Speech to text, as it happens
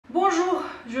Bonjour,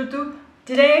 YouTube.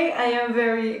 Today I am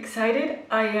very excited.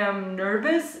 I am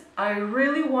nervous. I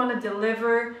really want to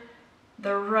deliver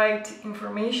the right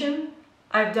information.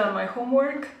 I've done my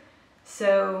homework,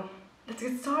 so let's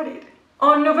get started.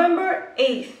 On November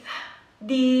 8th,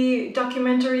 the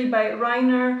documentary by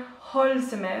Rainer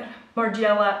Holzheimer,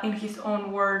 Margiela in his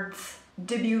own words,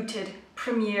 debuted,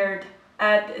 premiered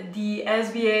at the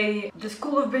SVA, the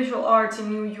School of Visual Arts in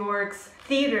New York's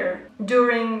theater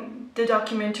during the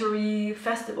documentary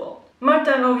festival.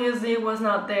 Martin obviously was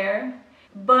not there,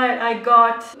 but I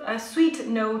got a sweet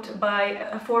note by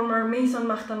a former Maison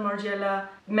Martin Margiela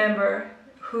member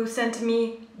who sent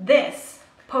me this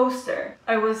poster.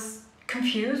 I was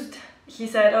confused. He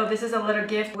said, "Oh, this is a little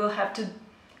gift, we'll have to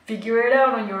figure it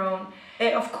out on your own."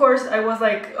 And of course, I was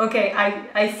like, okay,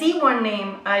 I see one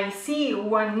name, I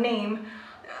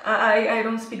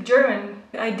don't speak German.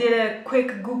 I did a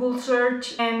quick Google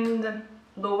search and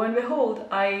lo and behold,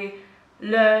 I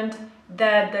learned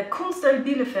that the Kunsthalle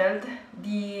Bielefeld,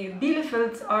 the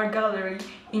Bielefeld's art gallery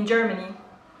in Germany,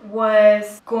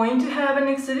 was going to have an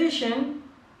exhibition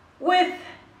with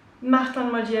Martin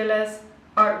Margiela's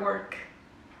artwork.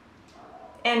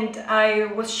 And I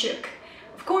was shook.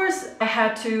 Of course, I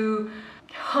had to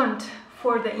hunt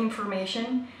for the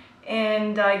information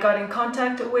and I got in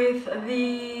contact with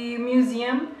the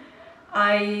museum.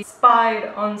 I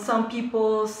spied on some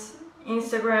people's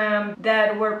Instagram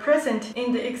that were present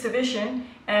in the exhibition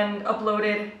and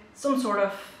uploaded some sort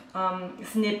of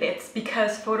snippets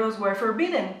because photos were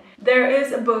forbidden. There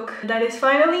is a book that is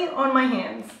finally on my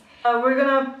hands. We're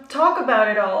gonna talk about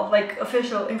it all, like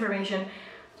official information.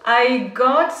 I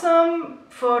got some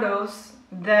photos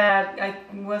that I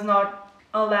was not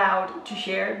allowed to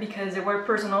share because they were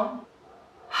personal.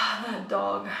 That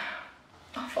dog.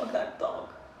 Oh, fuck that dog.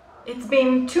 It's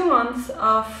been 2 months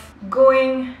of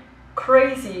going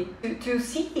crazy to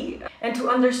see and to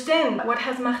understand what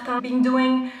has Martin been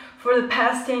doing for the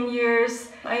past 10 years.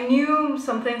 I knew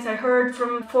some things I heard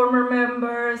from former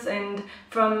members and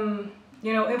from,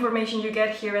 you know, information you get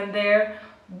here and there,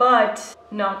 but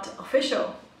not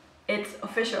official. It's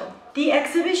official. The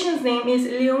exhibition's name is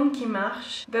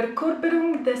Marche,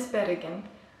 verkörperung des sperrigen.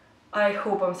 I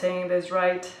hope I'm saying this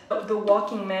right. The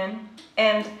walking man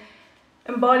and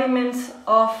embodiments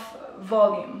of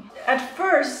volume. At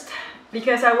first,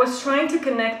 because I was trying to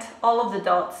connect all of the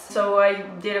dots, so I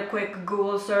did a quick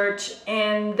Google search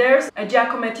and there's a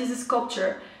Giacometti's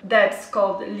sculpture that's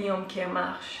called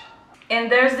Marche.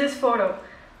 And there's this photo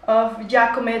of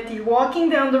Giacometti walking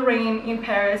down the rain in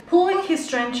Paris, pulling his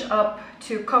trench up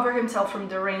to cover himself from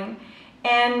the rain,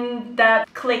 and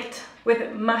that clicked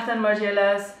with Martin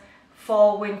Margiela's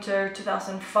Fall-Winter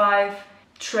 2005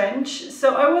 trench.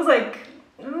 So I was like,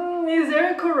 is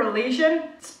there a correlation?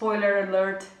 Spoiler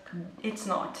alert, it's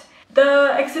not.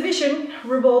 The exhibition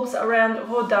revolves around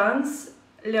Rodin's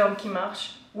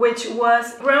Marche, which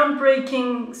was a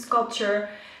groundbreaking sculpture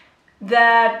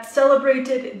that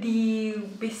celebrated the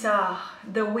bizarre,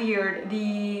 the weird,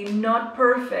 the not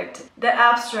perfect, the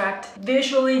abstract,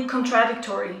 visually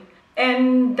contradictory.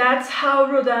 And that's how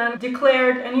Rodin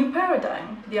declared a new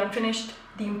paradigm, the unfinished,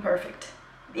 the imperfect.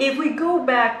 If we go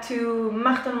back to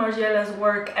Martin Margiela's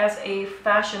work as a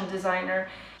fashion designer,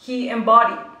 he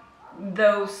embodied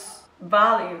those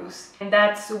values, and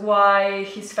that's why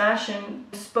his fashion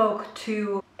spoke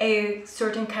to a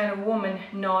certain kind of woman,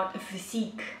 not a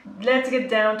physique. Let's get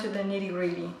down to the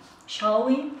nitty-gritty, shall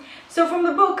we? So from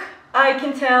the book, I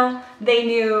can tell they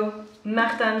knew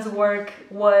Martin's work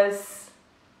was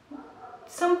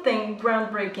something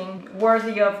groundbreaking,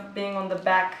 worthy of being on the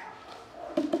back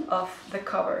of the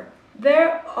cover.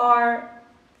 There are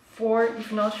 4,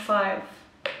 if not 5,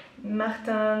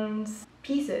 Martin's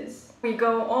pieces. We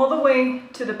go all the way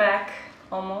to the back,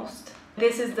 almost.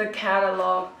 This is the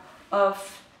catalog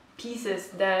of pieces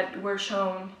that were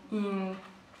shown in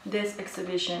this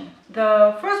exhibition.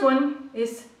 The first one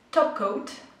is Top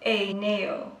Coat, a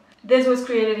nail. This was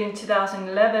created in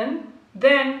 2011.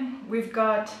 Then we've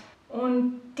got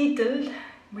Untitled,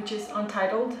 which is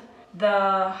untitled,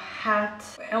 the hat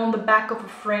on the back of a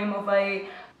frame of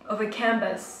a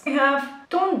canvas. We have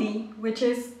tondi, which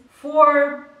is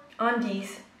 4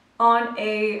 undies on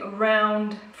a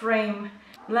round frame.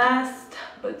 Last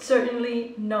but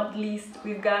certainly not least,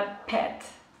 we've got pet.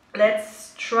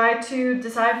 Let's try to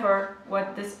decipher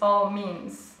what this all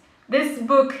means. This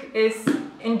book is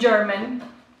in German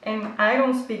and I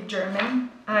don't speak German.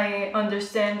 I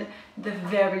understand the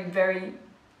very, very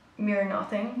mere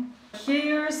nothing.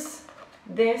 Here's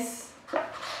this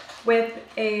with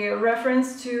a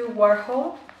reference to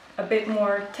Warhol, a bit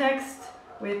more text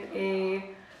with a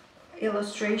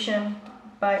illustration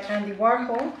by Andy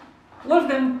Warhol.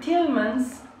 Wolfgang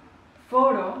Tillmans'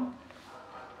 photo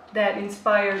that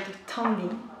inspired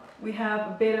Tondi. We have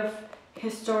a bit of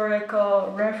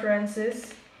historical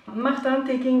references. Martin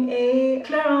taking a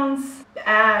Clarence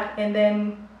ad and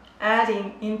then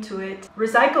adding into it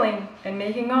recycling and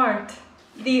making art.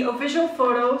 The official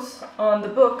photos on the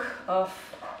book of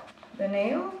the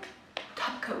nail,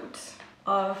 top coat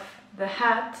of the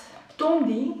hat,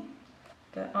 tondi,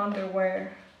 the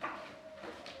underwear,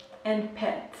 and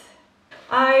pet.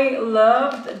 I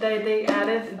loved that they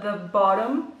added the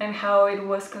bottom and how it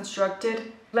was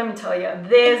constructed. Let me tell you,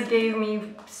 this gave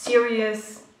me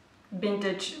serious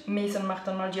vintage Mies and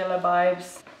Martin Margiela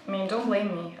vibes. I mean, don't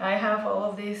blame me. I have all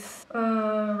of these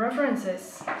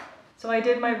references. So I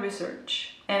did my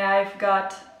research and I've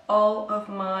got all of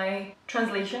my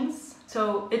translations.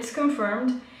 So it's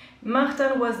confirmed.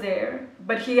 Martin was there,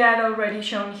 but he had already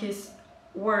shown his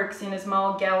works in a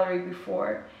small gallery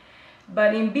before.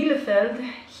 But in Bielefeld,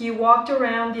 he walked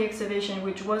around the exhibition,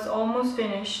 which was almost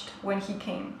finished when he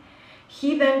came.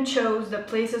 He then chose the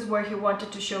places where he wanted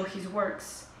to show his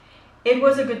works. It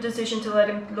was a good decision to let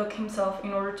him look himself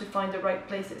in order to find the right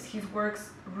places. His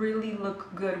works really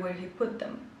look good where he put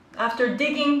them. After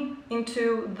digging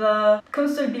into the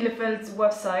Kunsthalle Bielefeld's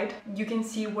website, you can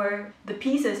see where the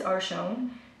pieces are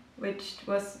shown, which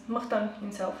was Martin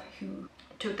himself who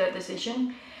took that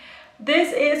decision.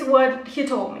 This is what he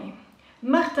told me.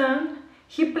 Martin,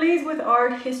 he plays with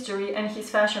art history and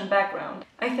his fashion background,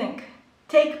 I think.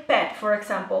 Take Pet, for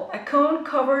example, a cone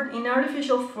covered in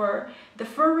artificial fur. The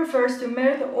fur refers to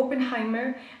Meret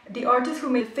Oppenheimer, the artist who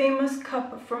made the famous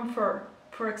cup from fur,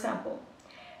 for example.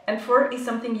 And fur is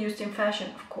something used in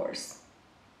fashion, of course.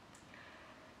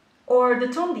 Or the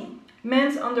tondi,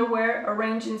 men's underwear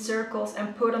arranged in circles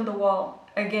and put on the wall.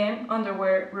 Again,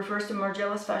 underwear refers to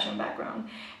Margiela's fashion background.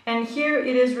 And here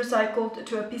it is recycled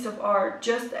to a piece of art,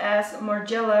 just as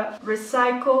Margiela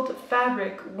recycled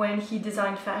fabric when he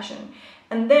designed fashion.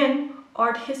 And then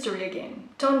art history again.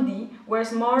 Tondi wears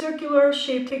small circular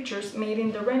shaped pictures made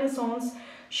in the Renaissance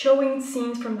showing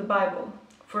scenes from the Bible.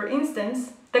 For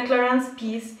instance, the Clarence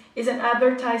piece is an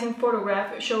advertising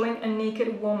photograph showing a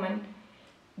naked woman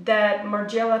that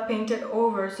Margiela painted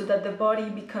over so that the body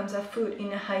becomes a foot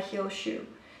in a high heel shoe.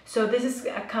 So this is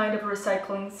a kind of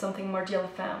recycling something Margiela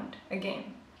found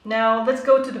again. Now let's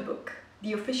go to the book,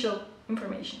 the official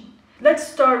information. Let's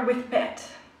start with Pet.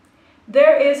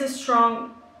 There is a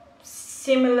strong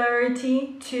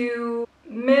similarity to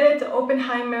Meret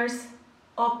Oppenheimer's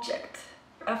object.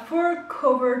 A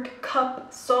fur-covered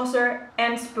cup, saucer,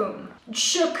 and spoon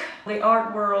shook the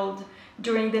art world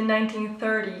during the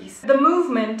 1930s. The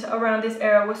movement around this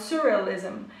era was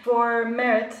surrealism. For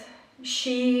Meret,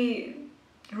 she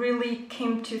really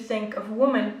came to think of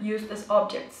women used as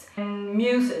objects and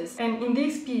muses. And in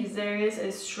this piece, there is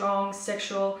a strong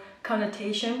sexual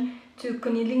connotation to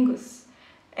cunnilingus.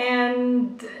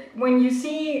 And when you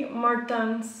see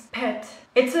Martin's Pet,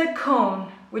 it's a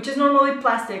cone, which is normally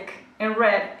plastic and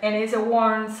red, and is a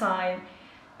worn sign.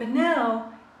 But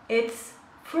now it's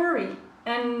furry.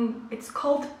 And it's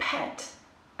called Pet.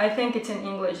 I think it's in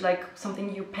English, like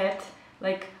something you pet,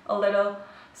 like a little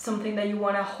something that you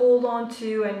want to hold on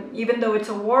to. And even though it's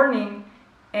a warning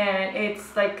and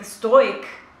it's like stoic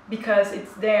because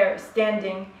it's there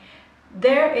standing,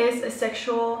 there is a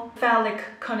sexual phallic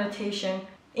connotation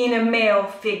in a male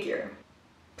figure.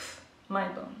 Pfft,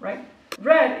 mind blown, right?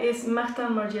 Red is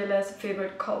Martin Margiela's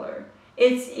favorite color.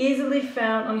 It's easily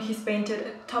found on his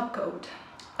painted topcoat.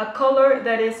 A color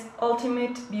that is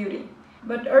ultimate beauty.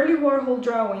 But early Warhol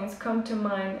drawings come to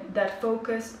mind that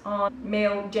focus on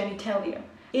male genitalia.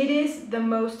 It is the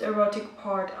most erotic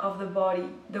part of the body,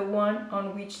 the one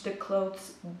on which the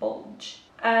clothes bulge.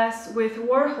 As with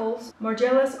Warhol's,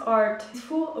 Margiela's art is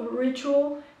full of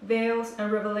ritual, veils,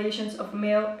 and revelations of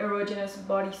male erogenous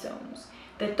body zones.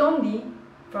 The tondi,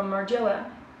 from Margiela,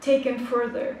 taken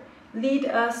further, lead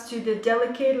us to the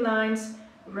delicate lines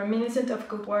reminiscent of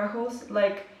Warhol's,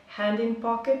 like Hand in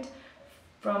Pocket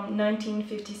from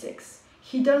 1956.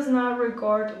 He does not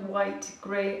regard white,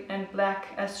 gray, and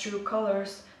black as true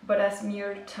colors, but as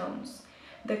mere tones.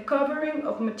 The covering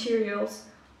of materials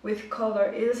with color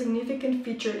is a significant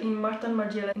feature in Martin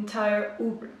Margiela's entire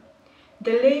oeuvre.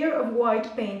 The layer of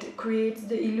white paint creates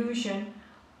the illusion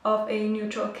of a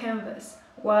neutral canvas,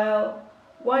 while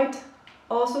white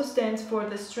also stands for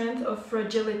the strength of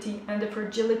fragility and the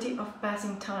fragility of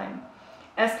passing time,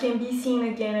 as can be seen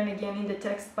again and again in the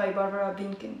text by Barbara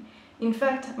Binken. In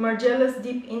fact, Margiela's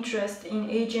deep interest in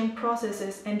aging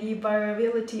processes and the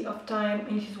variability of time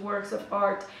in his works of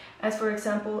art, as for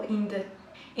example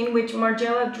in which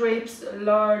Margiela drapes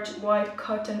large white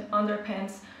cotton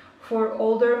underpants for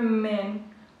older men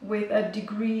with a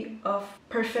degree of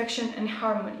perfection and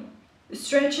harmony.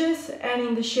 Stretches and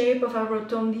in the shape of a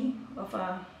rotondi,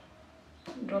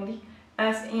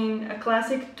 as in a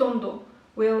classic tondo,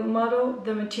 will model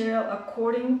the material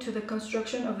according to the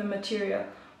construction of the material,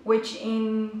 which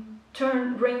in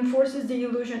turn reinforces the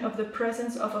illusion of the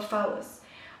presence of a phallus.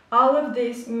 All of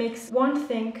this makes one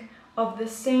think of the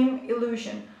same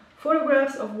illusion: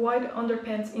 photographs of white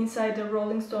underpants inside the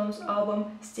Rolling Stones album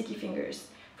Sticky Fingers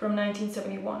from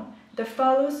 1971. The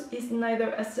phallus is neither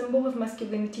a symbol of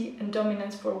masculinity and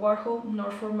dominance for Warhol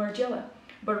nor for Margiela,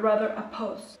 but rather a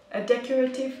pose, a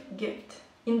decorative gift,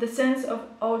 in the sense of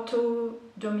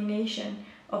auto-domination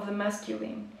of the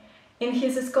masculine. In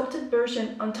his sculpted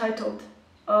version, Untitled,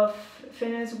 of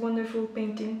Fenner's wonderful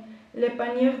painting, Les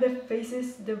Paniers de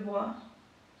Faces de Bois,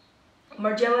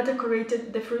 Margiela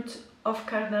decorated the fruits of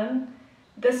Cardan.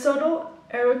 The subtle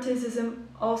eroticism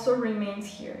also remains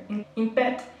here. In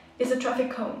Pet is a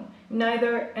traffic cone,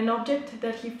 neither an object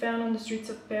that he found on the streets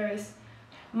of Paris.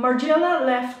 Margiela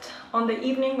left on the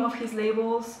evening of his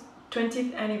label's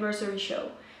 20th anniversary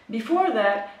show. Before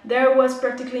that, there was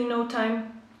practically no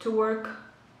time to work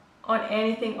on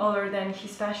anything other than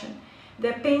his fashion.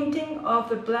 The painting of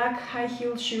the black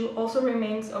high-heeled shoe also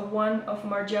remains one of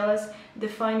Margiela's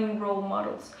defining role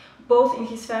models, both in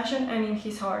his fashion and in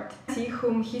his art. Lizzie,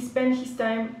 whom he spent his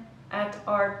time at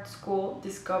art school,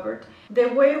 discovered the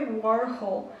way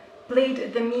Warhol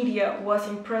played the media was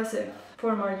impressive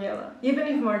for Margiela, even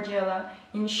if Margiela,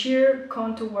 in sheer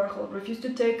con to Warhol, refused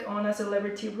to take on a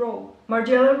celebrity role.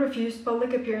 Margiela refused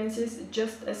public appearances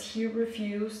just as he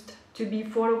refused to be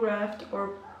photographed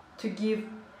or to give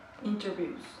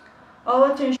interviews. All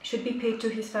attention should be paid to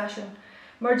his fashion.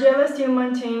 Margiela still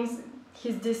maintains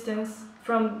his distance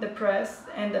from the press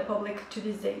and the public to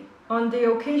this day. On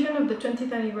the occasion of the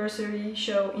 20th anniversary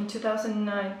show in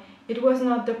 2009, it was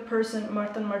not the person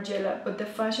Martin Margiela, but the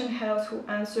fashion house who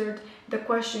answered the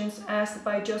questions asked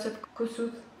by Joseph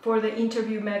Kosuth for the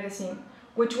Interview magazine,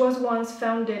 which was once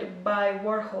founded by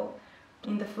Warhol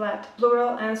in the flat,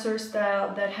 plural answer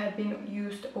style that had been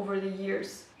used over the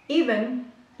years.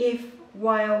 Even if,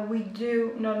 while we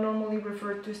do not normally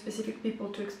refer to specific people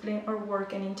to explain our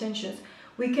work and intentions,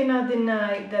 we cannot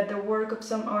deny that the work of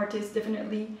some artists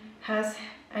definitely has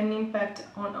an impact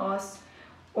on us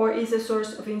or is a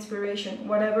source of inspiration,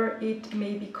 whatever it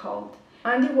may be called.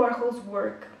 Andy Warhol's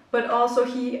work, but also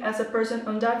he as a person,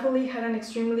 undoubtedly had an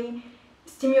extremely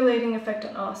stimulating effect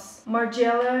on us.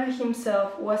 Margiela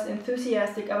himself was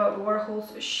enthusiastic about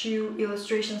Warhol's shoe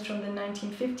illustrations from the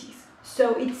 1950s.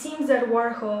 So it seems that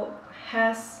Warhol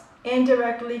has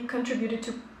indirectly contributed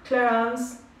to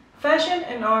Clarence's fashion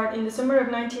and art. In the summer of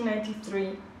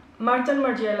 1993, Martin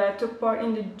Margiela took part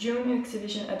in the June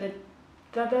exhibition at the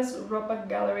Tatas Ropa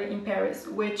Gallery in Paris,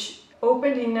 which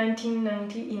opened in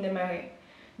 1990 in the Marais.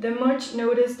 The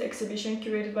much-noticed exhibition,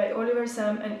 curated by Oliver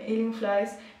Sam and Aileen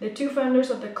Flies, the two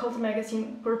founders of the cult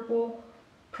magazine Purple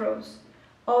Prose,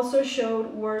 also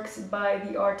showed works by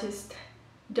the artist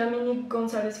Dominique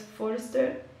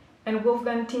Gonzalez-Forster and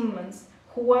Wolfgang Tiemanns,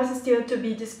 who was still to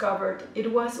be discovered.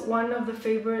 It was one of the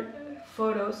favorite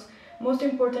photos, most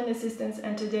important assistants,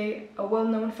 and today a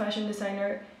well-known fashion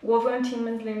designer, Wolfgang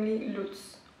Tiemanns, namely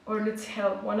Lutz, or Lutz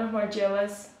Hell, one of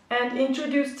Margiela's, and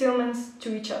introduced Tiemanns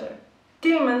to each other.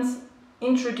 Tiemanns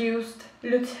introduced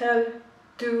Lutz Hell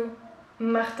to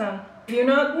Martin. If you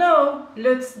not know,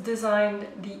 Lutz designed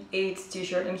the AIDS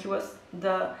t-shirt and he was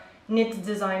the knit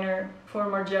designer for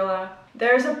Margiela.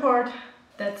 There's a part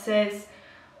that says,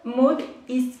 Mode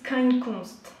ist kein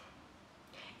Kunst.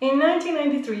 In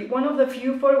 1993, one of the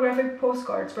few photographic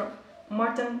postcards from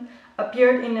Martin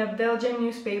appeared in a Belgian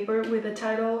newspaper with the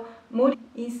title Mode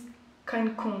ist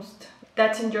kein Kunst.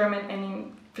 That's in German, and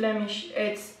in Flemish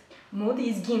it's Mode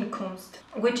ist geen Kunst,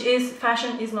 which is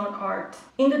fashion is not art.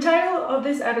 In the title of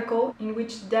this article, in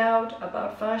which doubt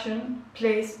about fashion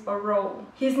plays a role,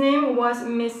 his name was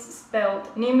misspelled,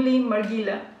 namely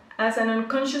Margiela, as an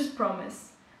unconscious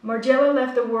promise. Margiela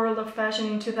left the world of fashion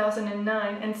in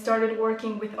 2009 and started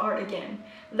working with art again.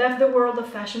 Left the world of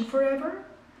fashion forever?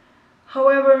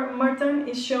 However, Martin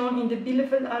is shown in the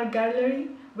Bielefeld Art Gallery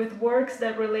with works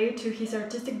that relate to his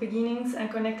artistic beginnings and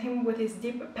connect him with his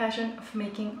deep passion of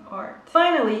making art.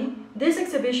 Finally, this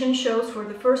exhibition shows for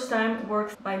the first time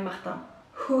works by Martin,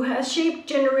 who has shaped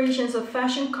generations of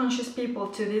fashion-conscious people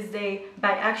to this day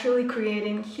by actually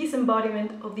creating his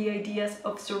embodiment of the ideas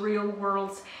of surreal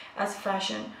worlds as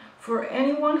fashion, for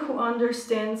anyone who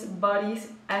understands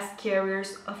bodies as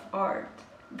carriers of art.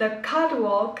 The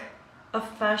catwalk of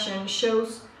fashion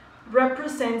shows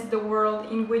represents the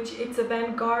world in which its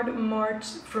avant-garde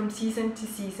marched from season to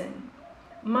season.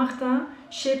 Martin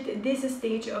shaped this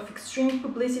stage of extreme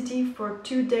publicity for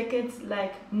 2 decades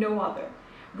like no other.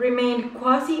 Remained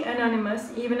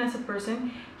quasi-anonymous even as a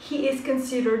person, he is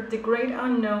considered the great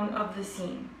unknown of the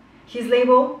scene. His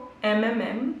label,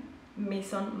 MMM,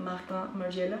 Maison Martin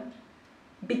Margiela,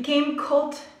 became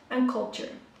cult and culture.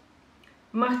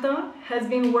 Martin has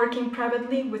been working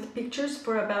privately with pictures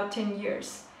for about 10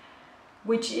 years,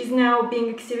 which is now being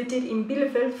exhibited in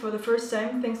Bielefeld for the first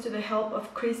time thanks to the help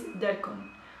of Chris Delcon,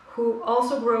 who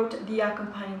also wrote the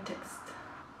accompanying text.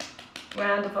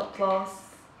 Round of applause.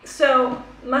 So,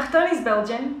 Martin is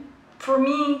Belgian. For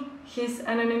me, his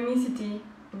anonymity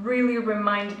really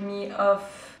reminded me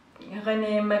of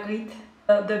René Magritte,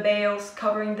 the veils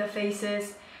covering the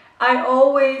faces. I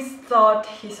always thought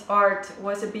his art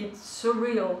was a bit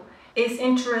surreal. It's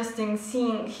interesting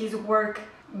seeing his work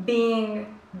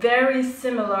being very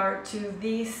similar to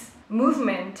this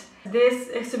movement. This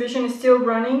exhibition is still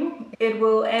running. It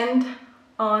will end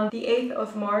on the 8th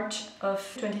of March of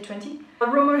 2020.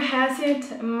 Rumor has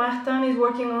it Martin is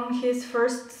working on his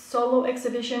first solo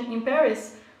exhibition in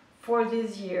Paris for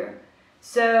this year.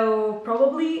 So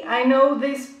probably, I know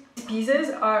these pieces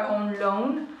are on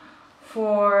loan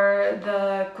for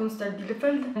the Kunsthalle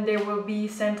Bielefeld and they will be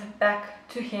sent back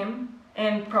to him,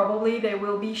 and probably they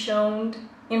will be shown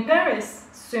in Paris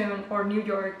soon, or New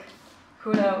York,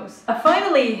 who knows.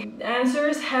 Finally,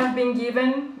 answers have been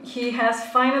given. He has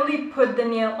finally put the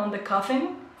nail on the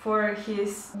coffin for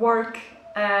his work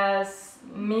as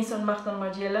Maison Martin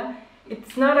Margiela.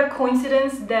 It's not a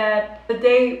coincidence that the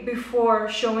day before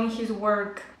showing his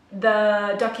work,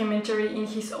 the documentary in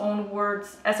his own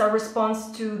words, as a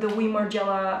response to the We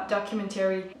Margiela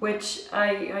documentary, which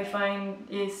I find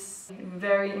is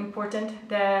very important,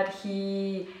 that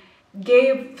he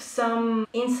gave some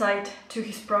insight to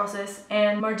his process.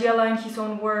 And Margiela in his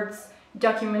own words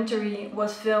documentary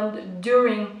was filmed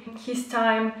during his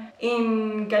time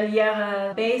in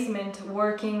Galliera basement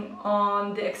working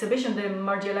on the exhibition, the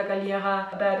Margiela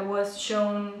Galliera, that was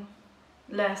shown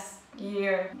last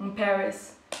year in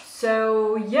Paris.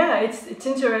 So yeah, it's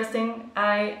interesting.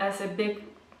 I, as a big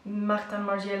Martin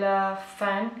Margiela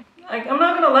fan, I'm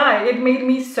not gonna lie, it made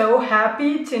me so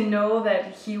happy to know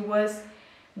that he was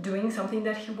doing something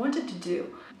that he wanted to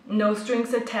do. No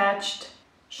strings attached,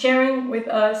 sharing with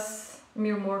us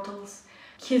mere mortals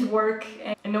his work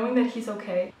and knowing that he's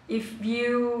okay. If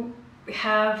you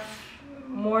have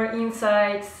more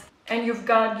insights and you've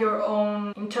got your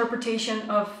own interpretation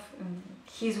of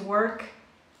his work,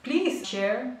 please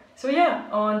share. So yeah,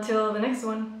 until the next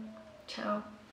one, ciao.